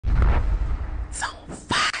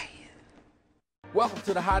Welcome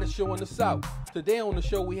to the hottest show in the South. Today on the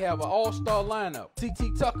show we have an all-star lineup.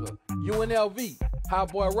 TT Tucker, UNLV,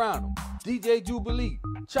 Highboy Ronald, DJ Jubilee,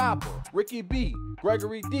 Chopper, Ricky B,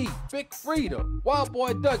 Gregory D, Big Frida, Wild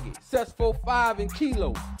Boy Dougie, Sets 45 and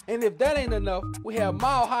Kilo. And if that ain't enough, we have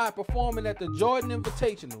Mile High performing at the Jordan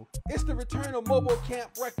Invitational. It's the return of Mobo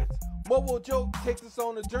Camp Records. Mobo Joe takes us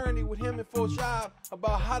on a journey with him and Phil Shive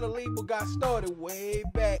about how the label got started way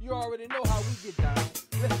back. You already know how we get down.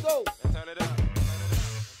 Let's go. Turn it up.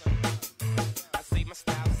 I see my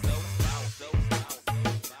style so.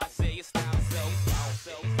 I say your style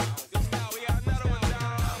so. Your style, we got another one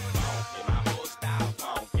down. Funky, my whole style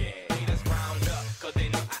funky. Haters round up, cause they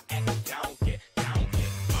know I act donkey. Funky,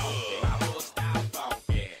 my whole style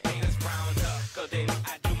funky. Haters round up, cause they know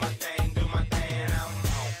I do my thing. I'm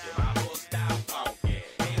funky, my whole style funky.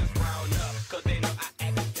 Haters round up, cause they know I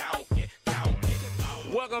act donkey.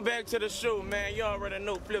 Welcome back to the show, man. You already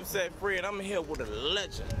know Flipside Fred. I'm here with a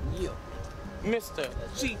legend. Yeah. Mr.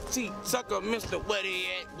 GT Tucker, Mr. Where he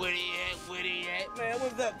at? Man,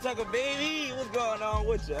 what's up, Tucker, baby? What's going on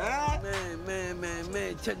with you, huh?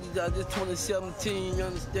 Man, check this out. This 2017, you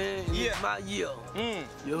understand? And Yeah. It's my year.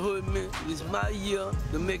 You heard me? It's my year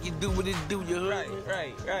to make it do what it do, you heard me?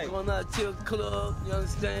 Right. Going out to a club, you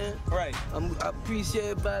understand? Right. I appreciate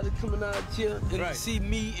everybody coming out here and Right. to see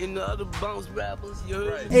me and the other bounce rappers, you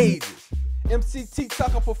heard Right. me? Ages. MCT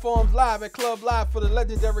Tucker performs live at Club Live for the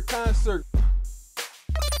legendary concert.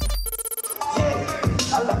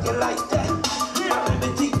 I like it like that. My name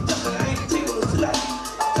is T Tucker, I ain't taking no slack.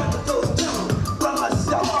 Turn the doors down by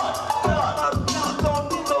myself. I'm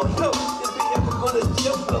don't need no help. If we ever gonna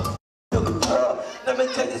jump, let me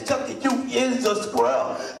tell you something, you is a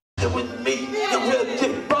squirrel. Get with me, you will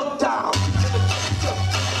get bugged down.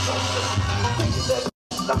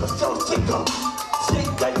 Like a soul tickle.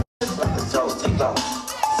 Shake that like a soul tickle.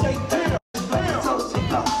 Shake that like a soul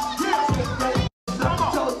tickle.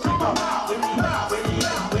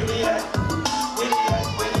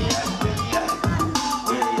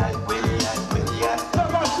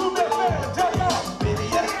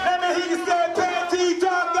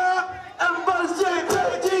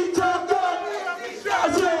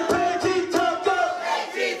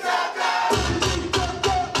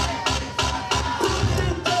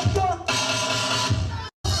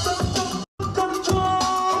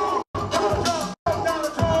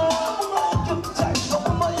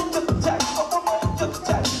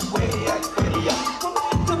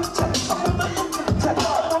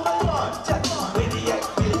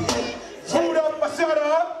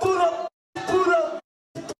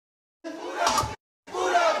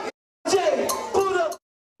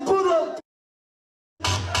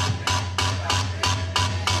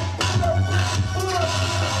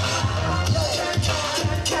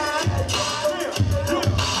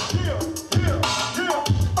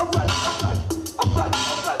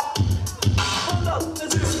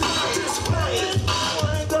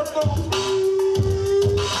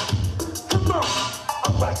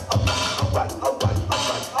 All right.